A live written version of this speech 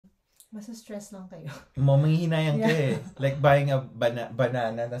Mas stress lang kayo. Manghihinayang ka eh. Like buying a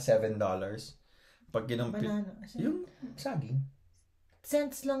banana na $7. Pag ginumpit. Banana. Yung saging.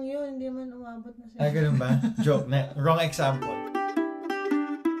 Cents lang yun. Hindi man umabot na Ay, ganun ba? Joke na. Wrong example.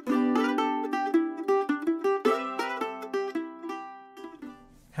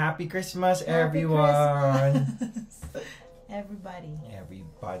 Happy Christmas, everyone! Everybody.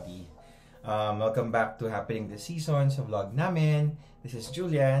 Welcome back to Happening This Season sa vlog namin. This is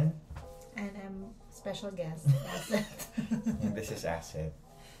Julian. And I'm special guest, Asset. And this is Asset.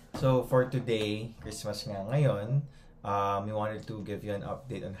 So, for today, Christmas nga ngayon, we wanted to give you an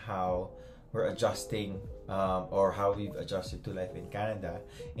update on how we're adjusting or how we've adjusted to life in Canada.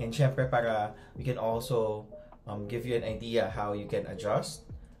 And syempre, para we can also give you an idea how you can adjust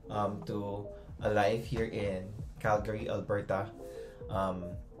to a life here in Calgary, Alberta,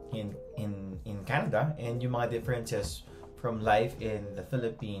 in Canada, and yung mga differences from life in the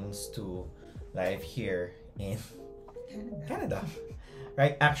Philippines to life here in Canada.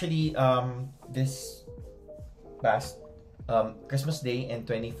 Right? Actually, this past Christmas Day and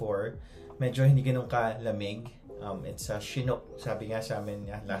 24, medyo hindi ganun ka-lamig. It's a Chinook, sabi nga sa amin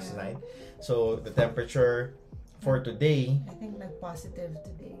last night. So, the temperature for today, I think nag-positive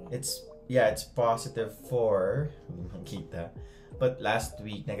today. It's positive for kita. But last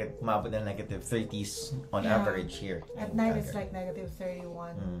week, umabot na negative 30s on average here. At night, it's like negative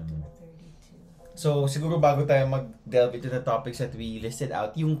 31 to 32. So, siguro bago tayo mag-delve into the topics that we listed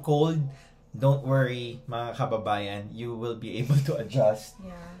out, yung cold, don't worry, mga kababayan, you will be able to adjust.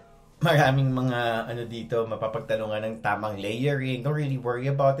 Yeah. Maraming mga dito, mapapagtanungan ng tamang layering. Don't really worry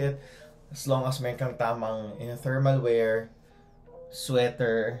about it. As long as meron kang tamang thermal wear,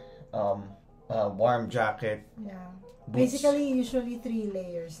 sweater, warm jacket. Yeah. Boots. Basically, usually 3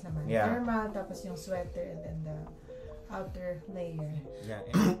 layers naman. Yeah. Thermal, tapos yung sweater, and then the outer layer. Yeah,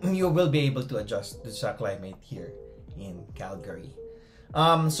 you will be able to adjust to sa climate here in Calgary.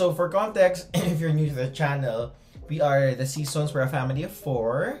 So for context, if you're new to the channel, we are the Seasons. We're a family of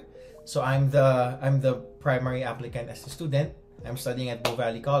 4. So I'm the primary applicant as a student. I'm studying at Bow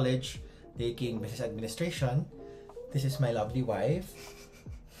Valley College, taking business administration. This is my lovely wife.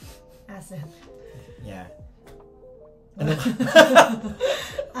 Asset. Yeah.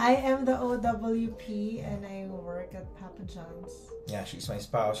 I am the OWP and I work at Papa John's. Yeah, she's my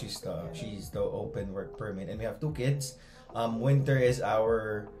spouse. She's the open work permit, and we have 2 kids. Winter is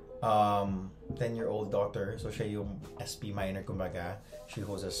our 10-year-old daughter. So siya yung SP minor kumbaga. She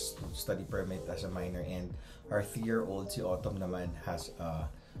holds a study permit as a minor, and our 3-year-old si Autumn naman has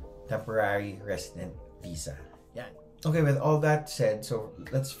a temporary resident visa. Yeah. Okay, with all that said, so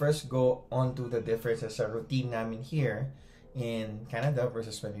let's first go on to the differences sa routine namin here in Canada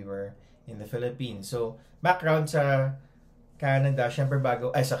versus when we were in the Philippines. So, background sa Canada, syempre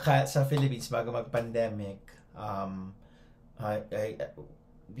sa Philippines bago mag-pandemic,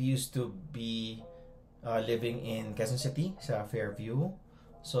 we used to be living in Quezon City sa Fairview.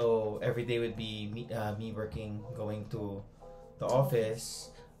 So, every day would be me working, going to the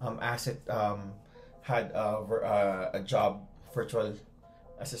office. Asset had a job, virtual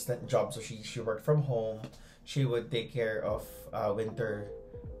assistant job, so she worked from home. She would take care of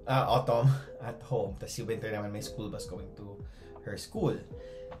Autumn at home. Tapos si Winter naman may school bus going to her school.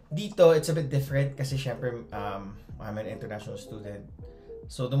 Dito, it's a bit different kasi syempre I'm an international student.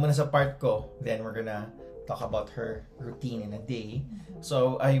 So doon muna sa part ko, then we're gonna talk about her routine in a day.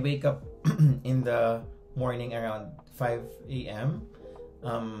 So I wake up in the morning around 5 a.m.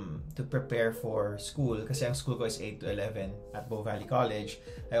 To prepare for school kasi ang school ko is 8 to 11 at Bow Valley College.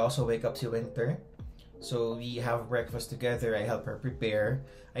 I also wake up si Winter, so we have breakfast together. I help her prepare.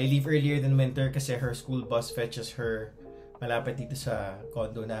 I leave earlier than Winter kasi her school bus fetches her malapit dito sa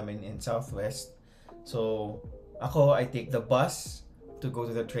condo namin in Southwest. So I take the bus to go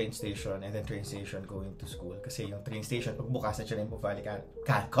to the train station, and then train station going to school kasi yung train station pagbukas na siya ng Bow Valley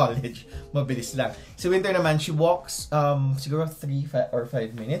College, mabilis lang. Si Winter naman, she walks siguro 3 or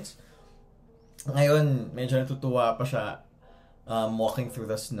 5 minutes. Ngayon medyo natutuwa pa siya walking through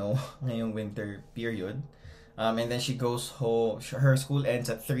the snow ngayong winter period, and then she goes home. Her school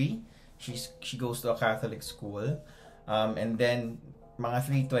ends at 3. She goes to a Catholic school, and then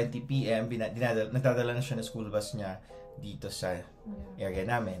mga 3:20 p.m. nagdadala na siya ng school bus niya dito sa area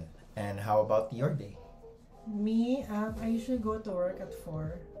namin. And how about your day? Me, I usually go to work at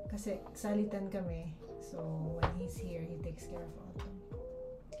 4 kasi salitan kami. So when he's here, he takes care of Autumn.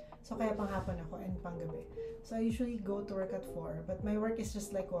 So kaya panghapon ako and panggabi. So I usually go to work at 4, but my work is just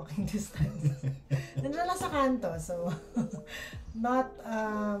like walking distance. Nandiyan lang sa kanto, so not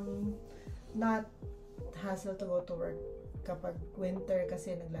hassle to go to work kapag winter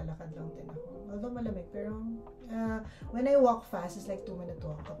kasi naglalakad lang din ako. Although malamig, pero when I walk fast, it's like 2-minute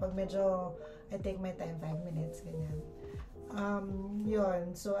walk. Kapag medyo, I take my time, 5 minutes, ganyan.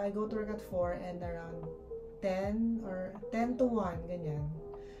 Yun. So, I go to work at 4 and around 10 or 10 to 1, ganyan.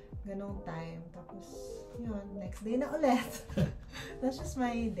 Ganong time. Tapos, yun, next day na ulit. That's just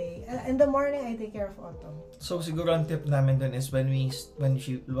my day. In the morning, I take care of Autumn. So, siguro ang tip namin dun is when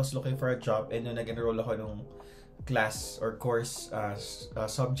she was looking for a job and nung nag-enroll ako nung class or course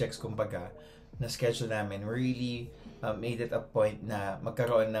subjects, kumbaga, na schedule namin, we really made it a point na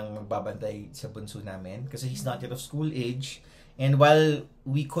magkaroon ng magbabantay sa bunso namin kasi he's not yet of school age. And while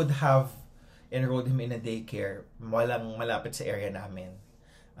we could have enrolled him in a daycare, walang malapit sa area namin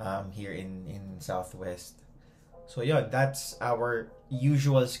here in Southwest. So yeah, that's our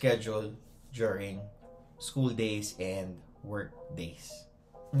usual schedule during school days and work days.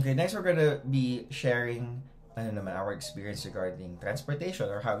 Okay, next we're gonna be sharing our experience regarding transportation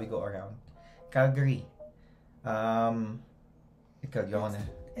or how we go around Calgary. Ikaw, yung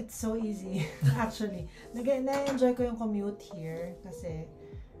It's so easy, actually. Na-enjoy ko yung commute here kasi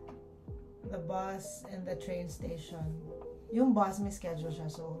the bus and the train station. Yung bus may schedule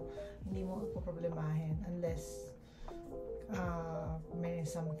siya, so hindi mo problemahin unless may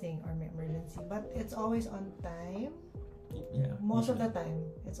something or may emergency. But it's always on time. Yeah, Most of the time,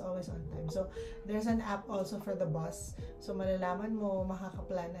 it's always on time. So, there's an app also for the bus. So, malalaman mo,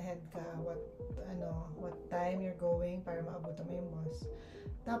 makaka-plan ahead ka what time you're going para maabutan mo yung bus.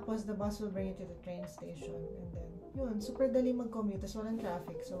 Tapos, the bus will bring you to the train station. And then, yun, super dali mag-commute. Tapos, walang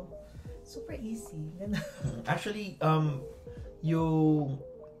traffic. So, super easy. Actually,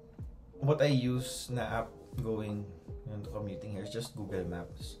 what I use na app going commuting here is just Google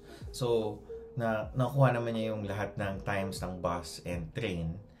Maps. So, nakuha naman niya yung lahat ng times ng bus and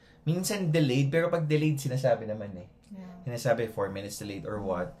train. Minsan delayed, pero pag delayed, sinasabi naman eh. Yeah. Sinasabi 4 minutes delayed or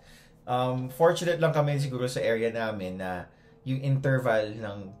what. Fortunate lang kami siguro sa area namin na yung interval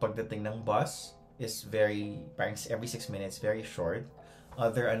ng pagdating ng bus is parang every 6 minutes, very short.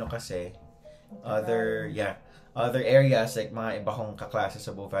 Other areas like mga iba kong kaklase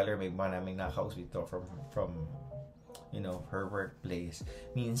sa Beauvalor, may mga namin nakausap dito from her workplace.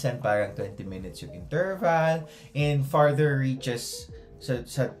 Minsan parang 20 minutes yung interval and farther reaches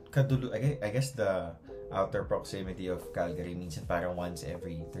sa kadulo, I guess the outer proximity of Calgary, minsan parang once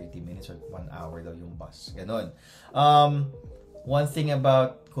every 30 minutes or 1 hour daw yung bus. Ganon. One thing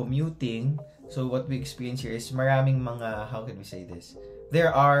about commuting, so what we experience here is maraming mga, how can we say this?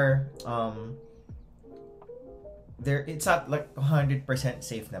 There are it's not like 100%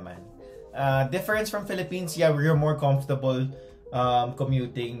 safe naman. Difference from Philippines, yeah, we're more comfortable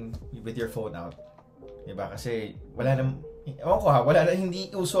commuting with your phone out. Diba? Kasi hindi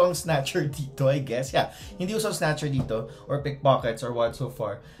uso ang snatcher dito, I guess. Yeah, hindi uso ang snatcher dito or pickpockets or what so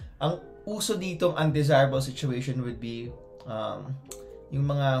far. Ang uso dito, undesirable situation would be yung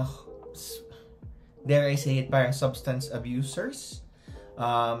mga, dare I say it, parang substance abusers.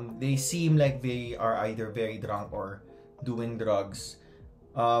 They seem like they are either very drunk or doing drugs.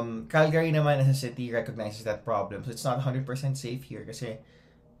 Calgary naman as a city recognizes that problem, so it's not 100% safe here kasi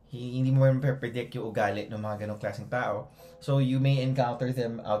hindi mo predict yung ugali ng mga ganong klaseng tao. So you may encounter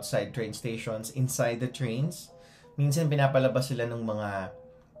them outside train stations, inside the trains. Minsan pinapalabas sila ng mga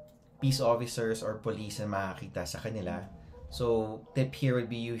peace officers or police na makakita sa kanila. So tip here would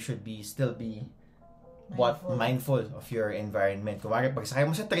be you should still be mindful of your environment. Kung pag sakay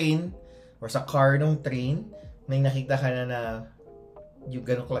mo sa train or sa car ng train, may nakita ka na yung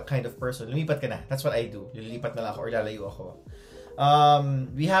ganong kind of person, lumipat ka na. That's what I do. Lilipat na lang ako or lalayo ako.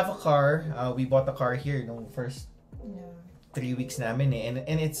 We have a car. We bought a car here nung first 3 weeks namin eh.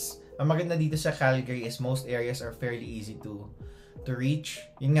 And it's, ang maganda dito sa Calgary is most areas are fairly easy to reach.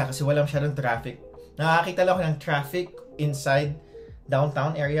 Yun nga, kasi walang masyadong traffic. Nakakita lang ako ng traffic inside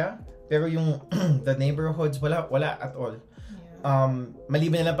downtown area. Pero yung the neighborhoods, wala at all.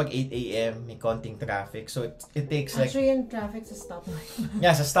 Maliban na lang pag 8 a.m. may konting traffic. So it takes like... Actually, yung traffic sa stoplight.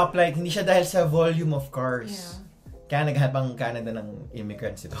 Yeah, sa stoplight. Hindi siya dahil sa volume of cars. Yeah. Kaya naghahanap ang Canada ng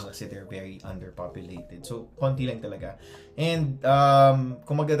immigrants dito kasi they're very underpopulated. So, konti lang talaga. And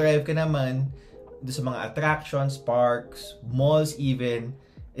kung mag-drive ka naman doon sa mga attractions, parks, malls even,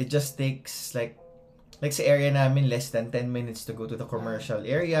 it just takes like sa area namin, less than 10 minutes to go to the commercial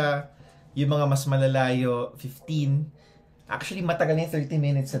area. Yung mga mas malalayo, 15. Actually, matagal na yung 30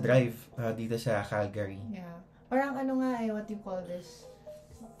 minutes sa drive dito sa Calgary. Yeah. Parang what you call this?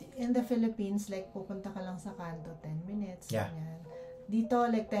 In the Philippines, like, pupunta ka lang sa kanto, 10 minutes. Yeah. Ganyan. Dito,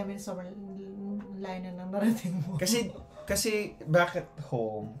 like, 10 minutes, sobrang line na nang narating mo. Kasi, Kasi back at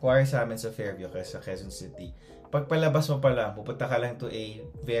home, kuwari sa amin sa Fairview kasi sa Quezon City, pag palabas mo pa lang, pupunta ka lang to a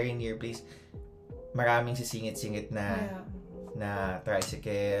very near place, maraming sisingit-singit na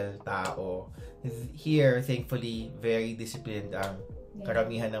tricycle, tao. Here, thankfully, very disciplined ang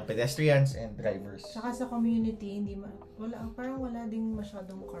karamihan ng pedestrians and drivers. Saka sa community, parang wala ding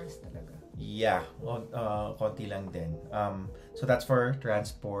masyadong cars talaga. Yeah, konti lang din. So that's for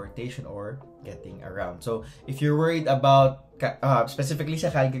transportation or getting around. So if you're worried about specifically sa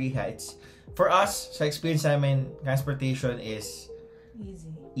Calgary, it's for us sa experience namin, transportation is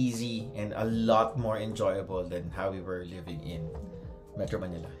easy and a lot more enjoyable than how we were living in Metro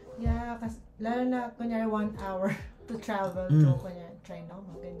Manila. Yeah, kasi lalo na kunyari 1 hour to travel to kunyari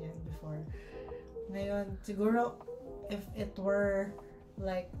Trinoma, ganyan before. Ngayon, siguro if it were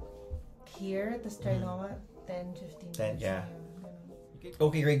like here, tas Trinoma, 10-15 minutes. Yeah.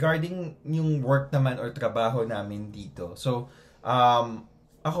 Okay, regarding yung work naman or trabaho namin dito. So,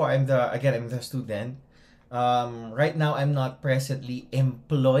 ako, I'm the student. Right now, I'm not presently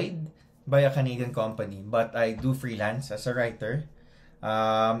employed by a Canadian company, but I do freelance as a writer.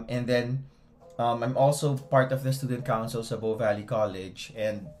 And then, I'm also part of the student council sa Bow Valley College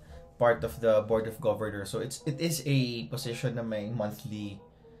and part of the board of governors. So it is a position na may monthly,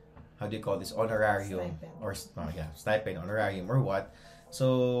 how do you call this, honorarium stipend, honorarium or what.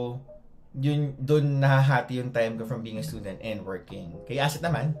 So yun doon nahahati yung time ko from being a student and working. Kay Asset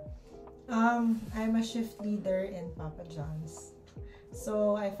naman, I'm a shift leader in Papa John's.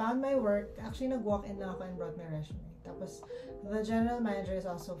 So I found my work, actually nag-walk-in na ako and brought my resume. Tapos the general manager is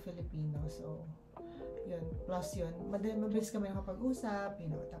also Filipino, so yun, plus yun, mabilis kami nakapag-usap,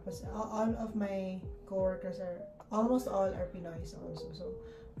 tapos all of my coworkers almost all are Pinoys also, so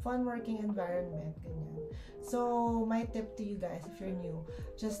fun working environment, ganyan. So my tip to you guys, if you're new,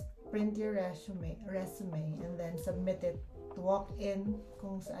 just print your resume and then submit it to walk in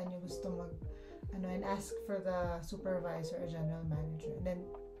kung saan nyo gusto and ask for the supervisor or general manager, and then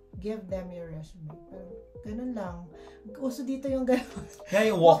give them your resume. Pero ganun lang. Uso dito yung ganun.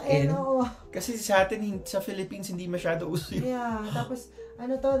 Yeah, yung walk-in. Kasi sa atin, sa Philippines, hindi masyado uso yun. Yeah, tapos,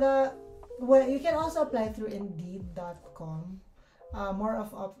 you can also apply through Indeed.com. More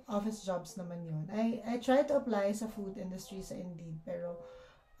of office jobs naman yun. I tried to apply sa food industry sa Indeed, pero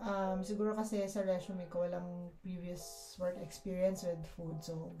siguro kasi sa resume ko walang previous work experience with food,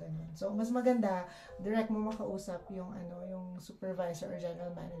 so ganun. So mas maganda direct mo makausap yung supervisor or general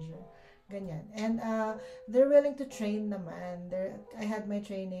manager, ganyan. And they're willing to train naman. I had my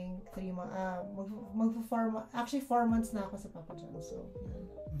training 3 months, actually 4 months na ako sa Papa John's, so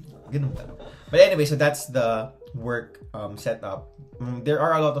ganun talaga. But anyway, so that's the work setup. There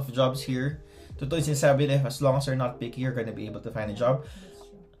are a lot of jobs here. Totoo yung sinasabi nila, as long as you're not picky, you're gonna be able to find a job.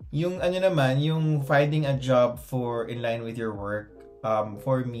 Yung yung finding a job in line with your work,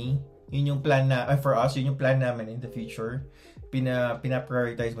 for me, yun yung plan for us, yun yung plan namin in the future.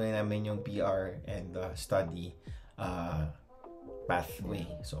 Pina-prioritize muna namin yung PR and study pathway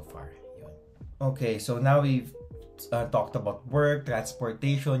so far. Yun. Okay, so now we've talked about work,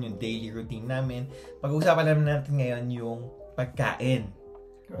 transportation, yung daily routine namin. Pag-uusapan natin ngayon yung pagkain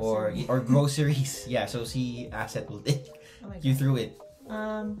or groceries. Yeah, so si Asset will take you through it.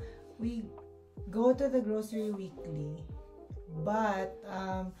 We go to the grocery weekly, but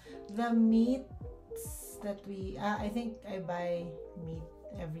the meats that I think I buy meat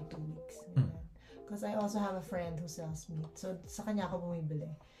every 2 weeks. Because I also have a friend who sells meat. So sa kanya ako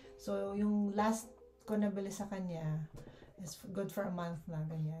bumibili. So yung last ko nabili sa kanya is good for a month na,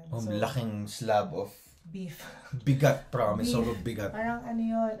 ganyan. So, laking slab of beef. Bigat, promise. So bigat. Parang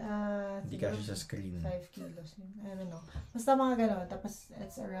yun, hindi kasi sa screen. 5 kilos yun. I don't know. Basta mga gano'n. Tapos,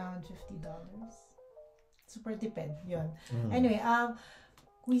 it's around $50. Super tipid. Yun. Anyway,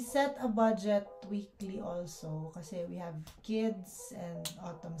 we set a budget weekly also kasi we have kids and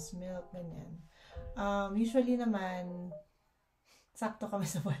autumn's milk, ganyan. Usually naman, sakto kami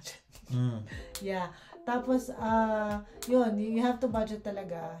sa budget. Yeah. Tapos, yun, you have to budget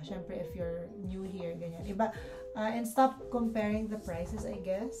talaga. Syempre, if you're new here, ganyan. Iba, and stop comparing the prices, I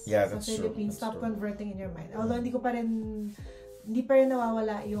guess. Yeah, that's true. Sa Philippines, stop true. converting in your mind. Although, hindi pa rin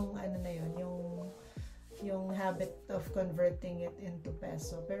nawawala yung, yung habit of converting it into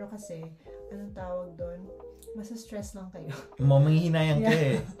peso. Pero kasi, anong tawag doon? Mas stress lang kayo. Manghihinayang ka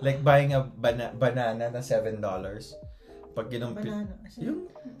eh. Like buying a banana na $7. Pag Banana. Yung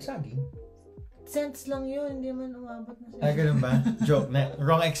saging. Cents lang yun, hindi man umabot na ganun ba? Joke na.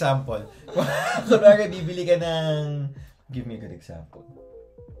 Wrong example. Kunwari, bibili ka ng... Give me a good example.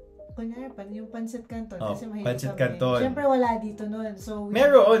 kunyari, yung pancit canton, kasi mahilig pancit kami. canton. Siyempre, wala dito nun. So,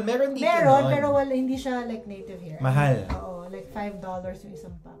 Meron dito meron, nun. pero hindi siya like native here. Mahal. Oo, like $5 yung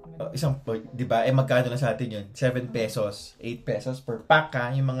isang pack. Di ba? Magkano na sa atin yun? 7 pesos, 8 pesos per pack ha,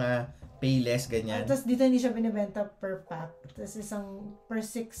 yung mga payless, ganyan. Tapos dito hindi siya binibenta per pack. Tapos per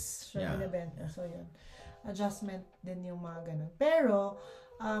 6 siya binibenta. So, yun. Adjustment din yung mga ganun. Pero,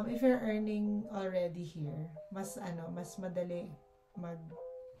 if you're earning already here, mas madali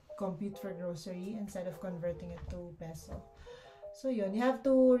mag-compute for grocery instead of converting it to peso. So, yun. You have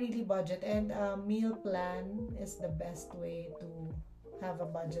to really budget. And meal plan is the best way to have a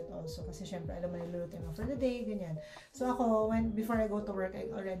budget also. Kasi syempre, alam mo na lulutin mo for the day, ganyan. So ako, before I go to work, I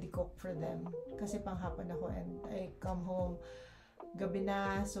already cook for them. Kasi panghapon ako and I come home gabi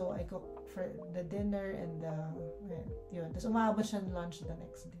na, so I cook for the dinner and yun. Tapos umaabot siya ng lunch the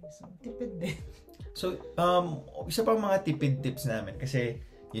next day. So, tipid din. So, isa pang mga tipid tips namin kasi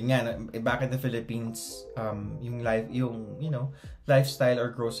yun nga, back in the Philippines, yung lifestyle or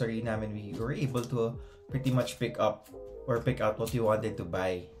grocery namin, we were able to pretty much pick out what you wanted to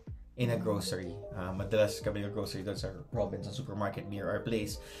buy in a grocery. Madalas kami yung grocery doon sa Robinson Supermarket near our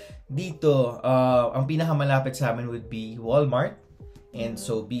place. Dito, ang pinakamalapit sa amin would be Walmart and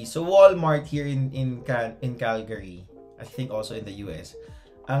Sobeys. So Walmart here in Calgary, I think also in the US,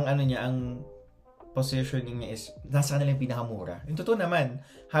 ang positioning niya is nasa kanila yung pinakamura. Yung totoo naman,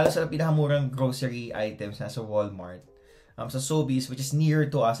 halos sa pinakamurang grocery items nasa Walmart. Sa Sobeys, which is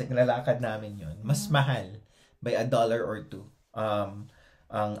near to us, like nalalakad namin yun, mas mahal by $1 or $2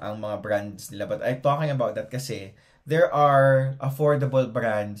 ang mga brands nila. But I'm talking about that kasi there are affordable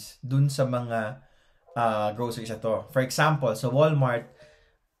brands dun sa mga groceries na to. For example, sa Walmart,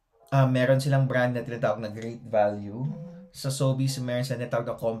 meron silang brand na tinatawag na Great Value. Sa Sobeys, meron silang tinatawag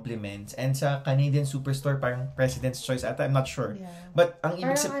na Compliments. And sa Canadian Superstore, parang President's Choice ata, I'm not sure. Yeah. But ang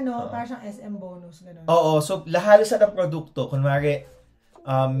ibig sabihin, parang SM bonus, gano'n. Oo, so halos sa produkto, kunwari,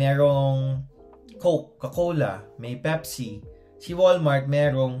 merong Coke, Coca-Cola, may Pepsi. Si Walmart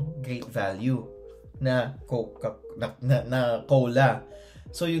merong Great Value na Coke na cola.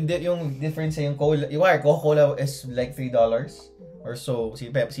 So yung difference sa yung cola, Coca-Cola is like $3 or so. Si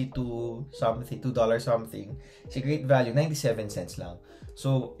Pepsi $2 something. Si Great Value 97 cents lang.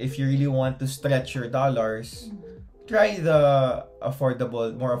 So if you really want to stretch your dollars, try the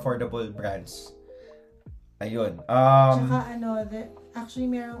more affordable brands. Ayun. Tsaka actually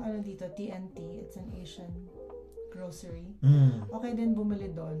merong dito, TNT. It's an Asian grocery. Okay din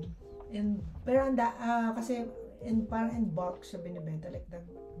bumili doon. Pero kasi parang in bulk siya binibenta, like the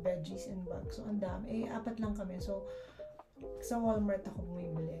veggies in bulk. So ang dami. 4 lang kami. So sa Walmart ako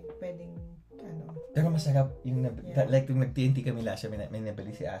bumibili. Pwedeng Pero masarap yung like yung nag-TNT kami last year, may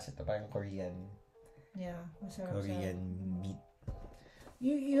nabili si Asset, parang Korean. Yeah, masarap. Korean meat.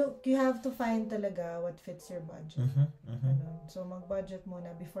 You have to find talaga what fits your budget. So mag-budget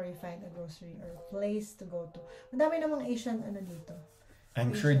muna before you find a grocery or place to go to. Madami namang Asian dito.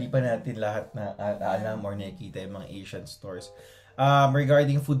 I'm sure di pa natin lahat na alam or nakikita yung mga Asian stores.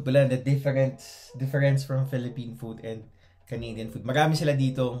 Regarding food pala, the difference from Philippine food and Canadian food. Marami sila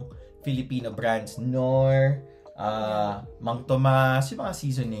ditong Filipino brands, Knorr, Mang Tomas, yung mga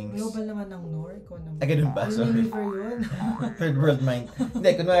seasonings. Global naman ng Knorr, ikaw naman. Ganun ba? Sorry. Third world mind. Hindi,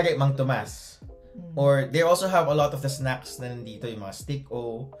 kunwari, Mang Tomas. Or, they also have a lot of the snacks na nandito, yung mga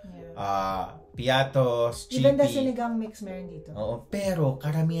stick-o, piatos, chippy. Even the sinigang mix meron dito. Oo, pero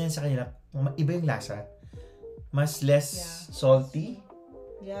karamihan sa kanila, iba yung lasa. Mas less salty.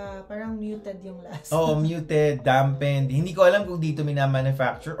 Yeah, parang muted yung lasa. Oo, muted, dampened. Hindi ko alam kung dito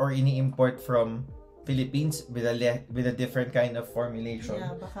mina-manufacture or ini-import from Philippines with a different kind of formulation.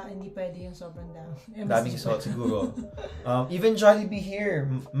 Yeah, baka hindi pwede yung sobrang daming salt siguro. Even Jollibee here,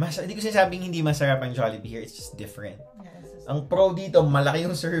 hindi ko sinasabing hindi masarap ang Jollibee here, it's just different. Yeah, ang pro dito, malaki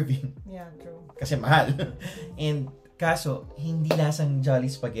yung serving. Yeah, true. Kasi mahal. And kaso, hindi lasang Jolly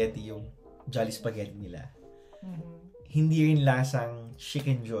Spaghetti yung Jolly Spaghetti nila. Hindi rin lasang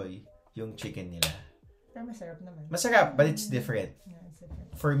Chicken Joy yung chicken nila. Pero masarap naman. Masarap, but it's different. Yeah, it's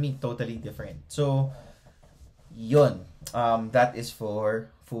different. For me, totally different. So, yun. That is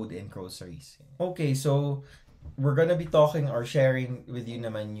for food and groceries. Okay, so, we're gonna be talking or sharing with you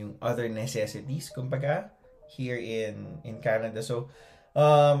naman yung other necessities, kumbaga, here in Canada. So,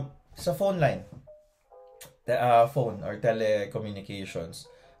 sa phone line, phone or telecommunications,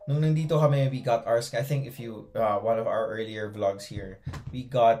 nung nandito kami, we got ours. I think if you, one of our earlier vlogs here, we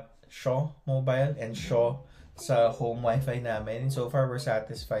got Shaw Mobile and Shaw sa home wifi namin. So far, we're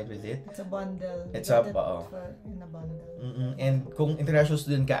satisfied with it. It's a bundle. It's in a bundle. And kung international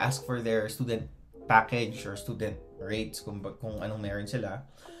student ka, ask for their student package or student rates kung anong meron sila.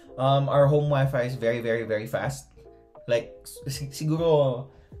 Our home wifi is very, very, very fast. Like, siguro,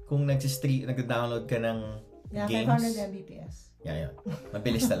 kung nag-download ka ng games. 500 Mbps. Yeah.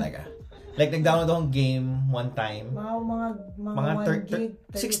 Mabilis talaga. Like, nag-download akong game one time. Mga 1 gig,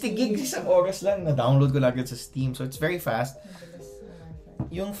 60 gigs isang oras lang. Na-download ko lang sa Steam. So, it's very fast. Mabilis.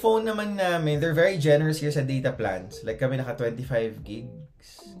 Yung phone naman namin, they're very generous here sa data plans. Like, kami naka 25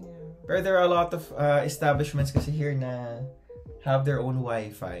 gigs. Yeah. Pero there are a lot of establishments kasi here na have their own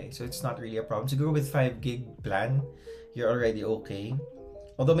Wi-Fi. So, it's not really a problem. Siguro with 5 gig plan, you're already okay.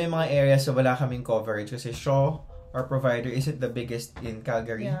 Although may mga areas na wala kaming coverage kasi Shaw, our provider, isn't the biggest in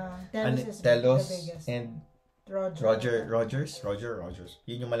Calgary. Yeah, Telos is Telos the biggest. and Rogers.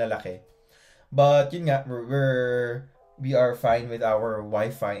 Yun yung malalaki. But yun nga, we are fine with our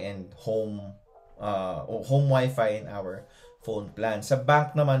Wi-Fi and home Wi-Fi and our phone plan. Sa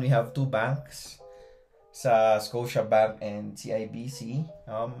bank naman, we have 2 banks. Sa Scotiabank and CIBC.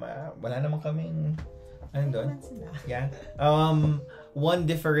 Wala naman kaming doon. Yeah. One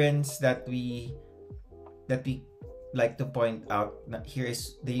difference that we like to point out here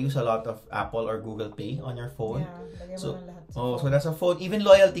is they use a lot of Apple or Google Pay on your phone. Yeah, so that's a phone. Even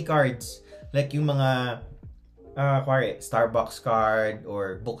loyalty cards, like yung mga Starbucks card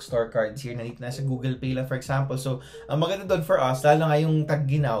or bookstore cards here, nasa Google Pay lang, for example. So, ang maganda doon for us, lalo nga yung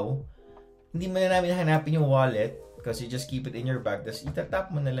tag-Ginaw, hindi mo na namin hanapin yung wallet because you just keep it in your bag. Tapos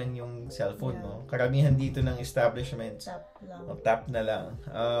itatap mo na lang yung cellphone mo. Karamihan dito ng establishments. Tap na lang.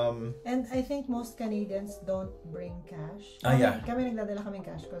 And I think most Canadians don't bring cash. Kami nagdadala kaming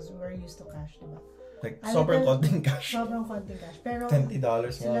cash because we're used to cash, diba? Like, sobrang konting cash. Sobrang konting cash. Pero, $20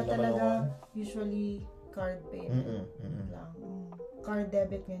 sila talaga usually card payment lang. Card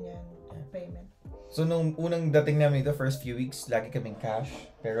debit, ganyan, payment. So, nung unang dating namin ito, first few weeks, lagi kaming cash.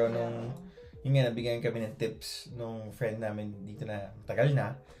 Pero yung nga, nabigyan kami ng tips nung friend namin dito na tagal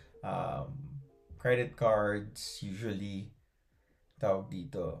na. Credit cards, usually, tawag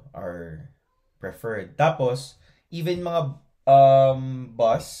dito, are preferred. Tapos, even mga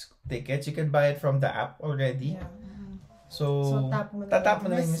bus tickets, you can buy it from the app already. Yeah. So tatap mo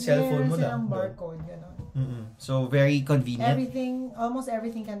na yung cellphone mo lang. Barcode, gano'n. So, very convenient. Almost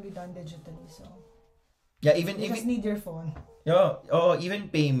everything can be done digitally. So, yeah, you just need your phone. Yeah, even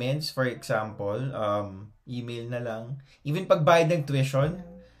payments, for example, email na lang. Even pagbayad ng tuition,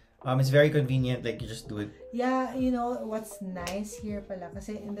 it's very convenient. Like, you just do it. Yeah, you know, what's nice here pala,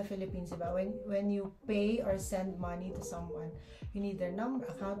 kasi in the Philippines, diba, when you pay or send money to someone, you need their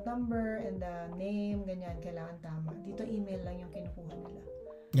account number, and the name, ganyan, kailangan tama. Dito, email lang yung kinukuha nila.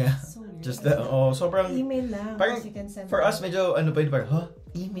 Yeah. So weird. Just sobrang email lang. Parang, you can send for us, medyo,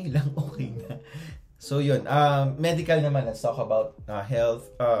 email lang, okay na. So, yun. Medical naman, let's talk about health.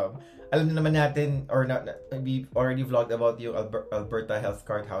 Alam na naman natin, we already vlogged about yung Alberta health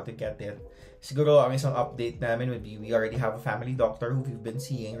card, how to get it. Siguro, ang isang update namin would be, we already have a family doctor who we've been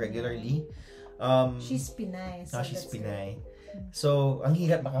seeing regularly. She's Pinay. So she's Pinay. So, ang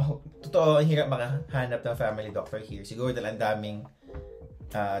hirap makahanap ng family doctor here. Siguro dahil ang daming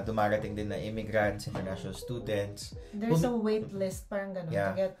dumarating din na immigrants, international students. There's a wait list, parang gano'n,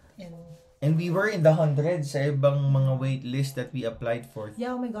 to get in. And we were in the hundreds sa ibang mga wait list that we applied for.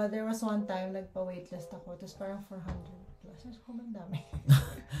 Yeah, oh my God, there was one time nagpa-wait list ako. Tapos parang 400 plus. Ang dami.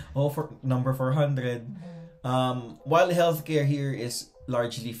 For number 400. While healthcare here is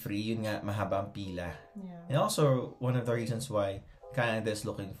largely free, yun nga, mahaba ang pila. Yeah. And also, one of the reasons why Canada is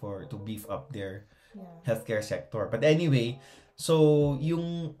looking to beef up their healthcare sector. But anyway, so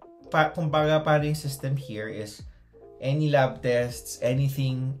yung kumbaga paano yung system here is any lab tests,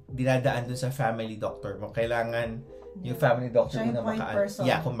 anything, dinadaan dun sa family doctor mo. Kailangan yung family doctor siya yung point person.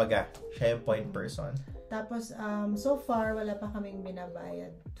 Yeah, kumbaga, siya yung point person. Tapos, so far, wala pa kaming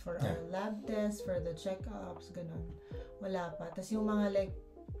binabayad for our lab tests, for the check-ups, ganun. Wala pa. Tapos yung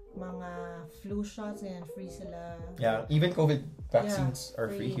mga flu shots, ganyan, free sila. Yeah, even COVID vaccines are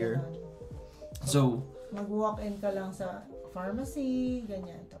free here. Ganun. So, mag-walk-in ka lang sa pharmacy,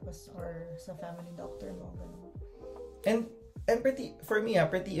 ganyan. Tapos, or sa family doctor mo, ganun. And pretty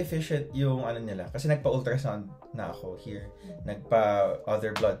efficient yung nila. Kasi nagpa-ultrasound na ako here.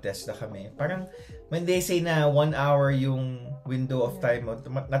 Nagpa-other blood test na kami. Parang, when they say na 1 hour yung window of time,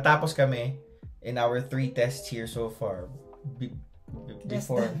 natapos kami in our 3 tests here so far.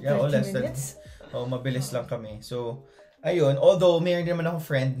 Before. Less than 30 minutes. Mabilis lang kami. So, ayun. Although, mayroon naman akong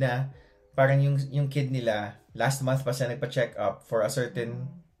friend na parang yung kid nila, last month pa siya nagpa-check up for a certain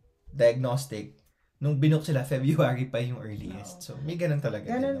diagnostic. Nung binook sila, February pa yung earliest. So, may ganun talaga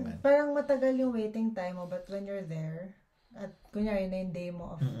din naman. Parang matagal yung waiting time mo, but when you're there, at kunyari na yung day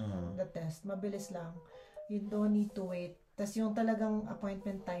mo of the test, mabilis lang. You don't need to wait Tas yung talagang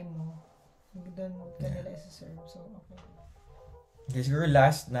appointment time mo, doon kanila isa-serve. So, okay. Okay, siguro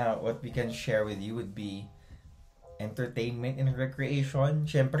last na what we can share with you would be entertainment and recreation.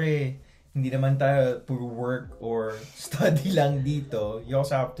 Siyempre, hindi naman tayo puro work or study lang dito. You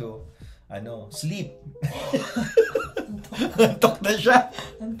also have to, sleep. Antok na siya.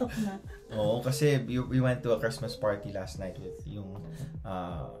 Antok na. Oo, kasi we went to a Christmas party last night with yung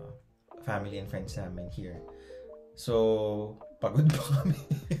family and friends namin here. So, pagod pa kami.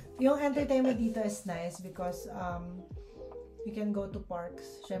 Yung entertainment dito is nice because you can go to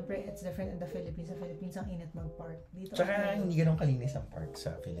parks. Syempre, it's different in the Philippines. Sa Philippines, ang init mag-park. Dito, Tsaka, hindi ganun kalinis ang park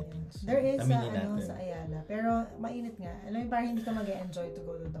sa Philippines. There is Aminin sa Ayala. Pero, mainit nga. Alam mo, parang hindi ka mag-enjoy to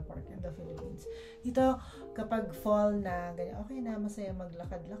go to the park in the Philippines. Dito, kapag fall na, ganyan, okay na, masaya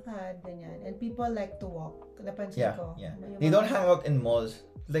maglakad-lakad, ganyan. And people like to walk. Napansin ko. Yeah. They don't hang out in malls.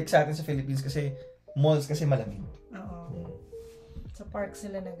 Like sa atin sa Philippines kasi, malls kasi malamig. Oo. Sa park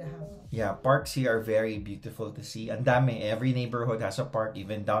sila nag-hang. Yeah, parks here are very beautiful to see. Ang dami. Every neighborhood has a park.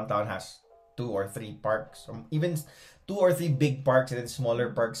 Even downtown has 2 or 3 parks. Even 2 or 3 big parks and then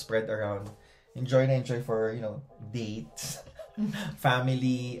smaller parks spread around. Enjoy for, dates.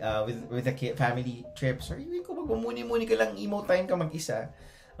 Family, with the family trips. Or even kung magmumuni-muni ka lang, emo time ka mag-isa.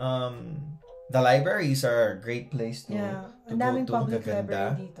 The libraries are a great place to go to. Ang daming public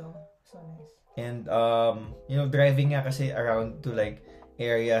library dito. So nice. And driving nga kasi around to like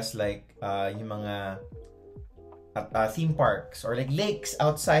areas like yung mga theme parks or like lakes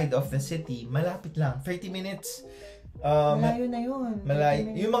outside of the city, malapit lang, 30 minutes. Malayo na yun.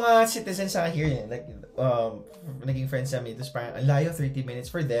 Malayo. Yung mga citizens sa here, like naging friends namin, tapos parang ang layo, 30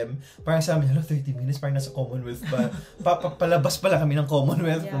 minutes for them. Parang sa amin, 30 minutes, parang nasa Commonwealth pa. Palabas pala kami ng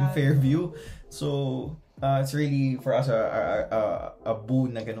Commonwealth from Fairview. So, it's really for us a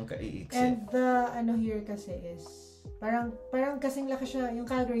boon na ganun ka-iiksi. And the here kasi is parang kasing laki siya. Yung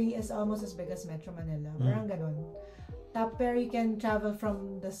Calgary is almost as big as Metro Manila. Parang ganun. Pero you can travel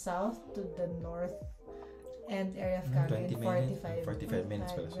from the south to the north end area of Calgary in 45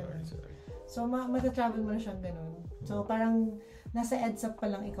 minutes pala. Sorry. So mata-travel mo na siyang ganun. So parang nasa EDSA pa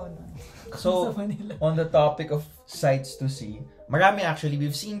lang ikaw nun. So, on the topic of sights to see, marami actually.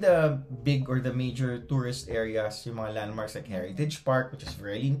 We've seen the big or the major tourist areas, yung mga landmarks like Heritage Park, which is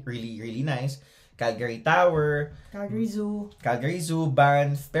really, really, really nice. Calgary Tower. Calgary Zoo,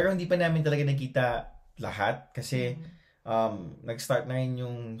 Banff. Pero hindi pa namin talaga nakita lahat kasi nag-start na rin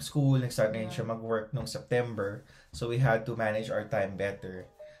yung school, nag-start na rin siya mag-work noong September. So, we had to manage our time better.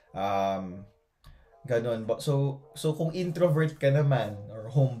 Ganon. So kung introvert ka naman or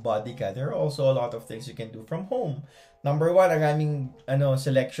homebody ka, there are also a lot of things you can do from home. Number 1, ang aming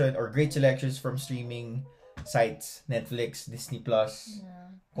selection or great selections from streaming sites, Netflix, Disney Plus,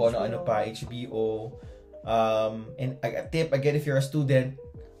 kung ano pa, HBO. And a tip again, if you're a student,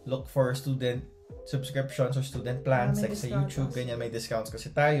 look for student subscriptions or student plans like sa YouTube, ganyan, may discounts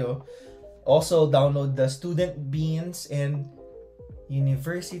kasi tayo. Also, download the student beans and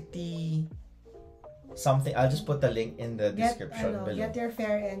university something. I'll just put the link in the description below. Get your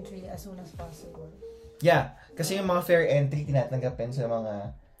fair entry as soon as possible. Yeah, kasi yung mga fair entry tinatanggapin sa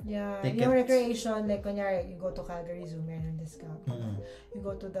mga tickets. Yung recreation, like kunyari, you go to Calgary Zoo, meron discount. You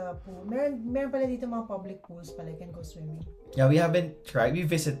go to the pool. Meron pala dito mga public pools pala, you can go swimming. Yeah, we haven't tried. We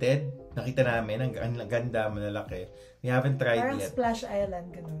visited. Nakita namin, ang ganda, malalaki. We haven't tried parang yet. Splash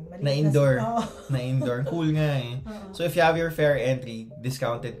Island, ganun. Na indoor. Na indoor. Cool nga eh. So if you have your fair entry,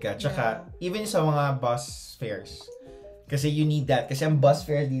 discounted ka. Tsaka, even sa mga bus fares. Kasi you need that. Kasi ang bus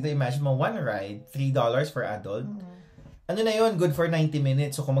fare dito, imagine mo, one ride, $3 per adult. Ano na yun? Good for 90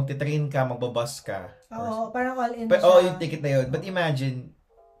 minutes. So kung magte-train ka, magbabus ka. Oo, parang all-in na siya. Yung ticket na yun. But imagine,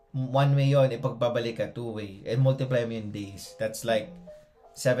 one way yun, pagbabalik ka, two-way. And multiply mo yung days. That's like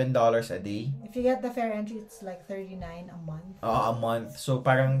 $7 a day. If you get the fair entry, it's like $39 a month. A month. So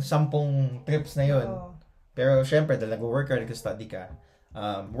parang 10 trips na yun. Pero syempre, dahil nag-work ka, nag-study ka,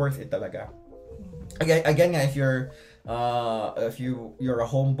 worth it talaga. Again nga, if you're a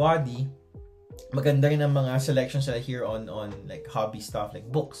homebody, maganda rin ang mga selections nila here on like hobby stuff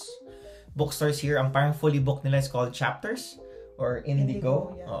like books. Bookstores here, ang parang fully booked nila is called Chapters or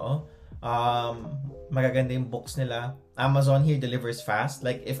Indigo. Oo. Magaganda yung books nila. Amazon here delivers fast.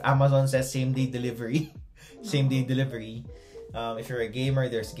 Like if Amazon says same day delivery. If you're a gamer,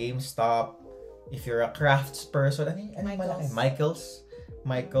 there's GameStop. If you're a crafts person, ano malaki? Michaels.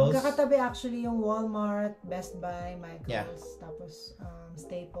 Michael's. Magkakatabi actually yung Walmart, Best Buy, Michael's, Yeah. tapos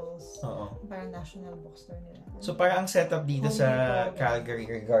Staples. Oo. Parang national bookstore nila. So parang ang setup dito Home sa Depot, Calgary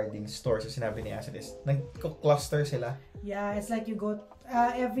regarding stores, so sinabi ni Acid is, nag-cluster sila. Yeah, it's like you go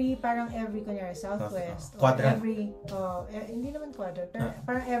every kunyari Southwest, or Quadrant. every hindi naman quadrant, pero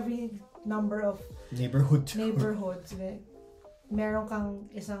parang every number of Neighborhoods, meron kang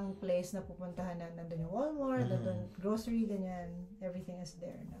isang place na pupuntahan na nandun yung Walmart, nandun grocery, ganyan, everything is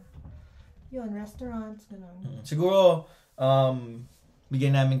there na. Yun, restaurants, gano'n. Siguro,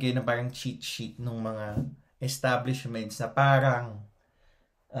 bigyan namin kayo ng parang cheat sheet ng mga establishments na parang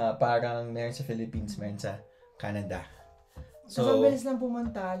meron sa Philippines, meron sa Canada. So, mabilis lang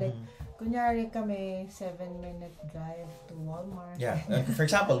pumunta. Like, kunyari kami, 7-minute drive to Walmart. Yeah. For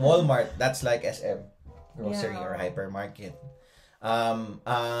example, Walmart, that's like SM. Grocery Yeah. or hypermarket. Ang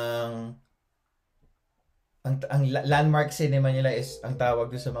landmark cinema nila is, ang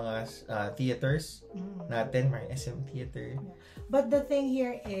tawag doon sa mga theaters natin, may SM theater. Yeah. But the thing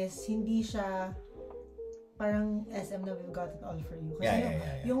here is, hindi siya parang SM na we've got it all for you. Kasi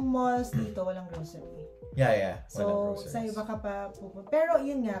yung malls dito, walang grocery. Yeah. So, sa iba ka pa pupunta. Pero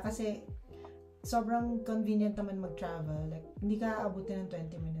yun nga, kasi sobrang convenient naman mag-travel. Like, hindi ka abutin ng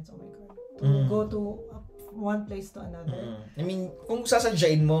 20 minutes, oh my God. To go to one place to another. I mean, kung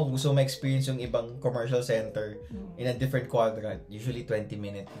sasadyain mo, gusto mo ma-experience yung ibang commercial center in a different quadrant, usually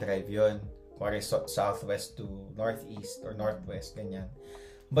 20-minute drive yun. Kuwari southwest to northeast or northwest, ganyan.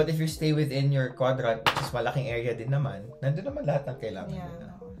 But if you stay within your quadrant, which is malaking area din naman, nandun naman lahat ng kailangan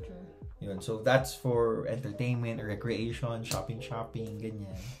nila. True. Yun. So, that's for entertainment, recreation, shopping,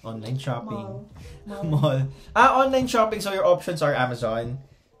 ganyan. Online shopping. Mall. Online shopping. So, your options are Amazon,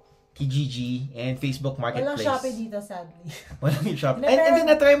 Kijiji, and Facebook Marketplace. Walang Shopee dito, sadly. Walang Shopee. And then,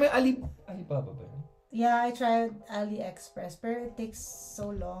 na-try mo yung Alibaba ba? Yeah, I tried AliExpress, pero it takes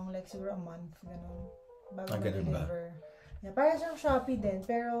so long, like siguro a month, gano'n, bago ma-deliver. Yeah, parang siyang Shopee din,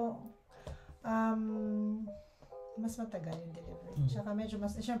 pero mas matagal yung delivery. Tsaka medyo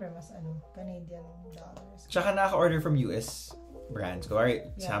syempre mas Canadian dollars. Tsaka nakaka-order from US brands.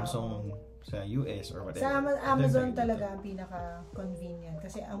 Alright, Samsung sa US or whatever. Sa Amazon talaga ang pinaka-convenient.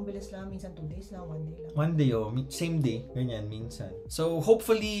 Kasi ang bilis lang, minsan 2 days lang, 1 day lang. 1 day, same day. Ganyan, minsan. So,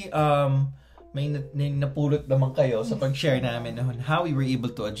 hopefully, may napulot naman kayo sa pag-share namin on how we were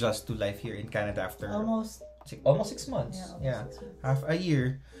able to adjust to life here in Canada after almost 6 months. Yeah, 6 months. half a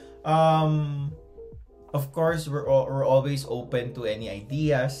year. Of course, we're always open to any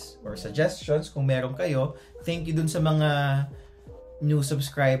ideas or suggestions kung meron kayo. Thank you dun sa mga new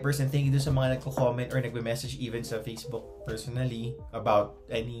subscribers and thank you dun sa mga nagko-comment or nagme-message even sa Facebook personally about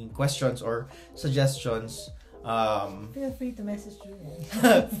any questions or suggestions. Feel free to message Julian.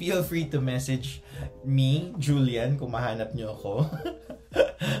 Feel free to message me, Julian, kung mahanap nyo ako.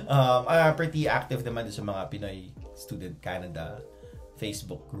 Pretty active naman sa mga Pinoy Student Canada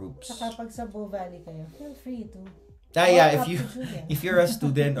Facebook groups. Saka pag sa Bow Valley kayo, feel free to. If you're a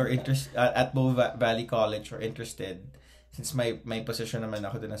student or at Bow Valley College or interested, since my position naman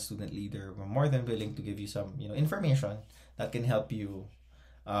ako din as student leader, I'm more than willing to give you some information that can help you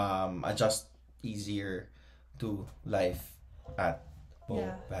adjust easier to life at Bow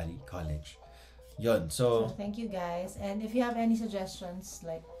Valley College. Yun. So, thank you guys. And if you have any suggestions,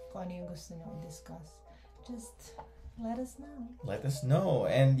 like kung ano yung gusto nyo i-discuss, just let us know.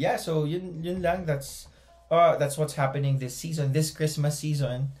 And yeah, so yun lang. That's what's happening this season, this Christmas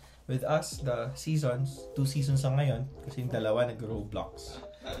season with us. The 2 seasons ang ngayon kasi yung dalawa nag-Roblox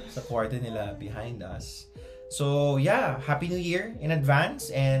sa kwarto nila behind us. So yeah, Happy New Year in advance.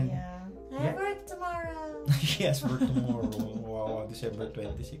 And I work tomorrow. Yes, work tomorrow. Wow, December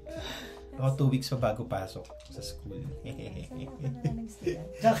 26. Ako 2 weeks pa bago pasok sa school.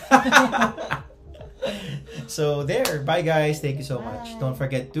 So there, bye guys. Thank you so much. Don't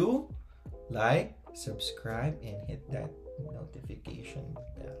forget to like, subscribe, and hit that notification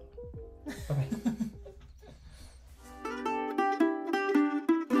bell.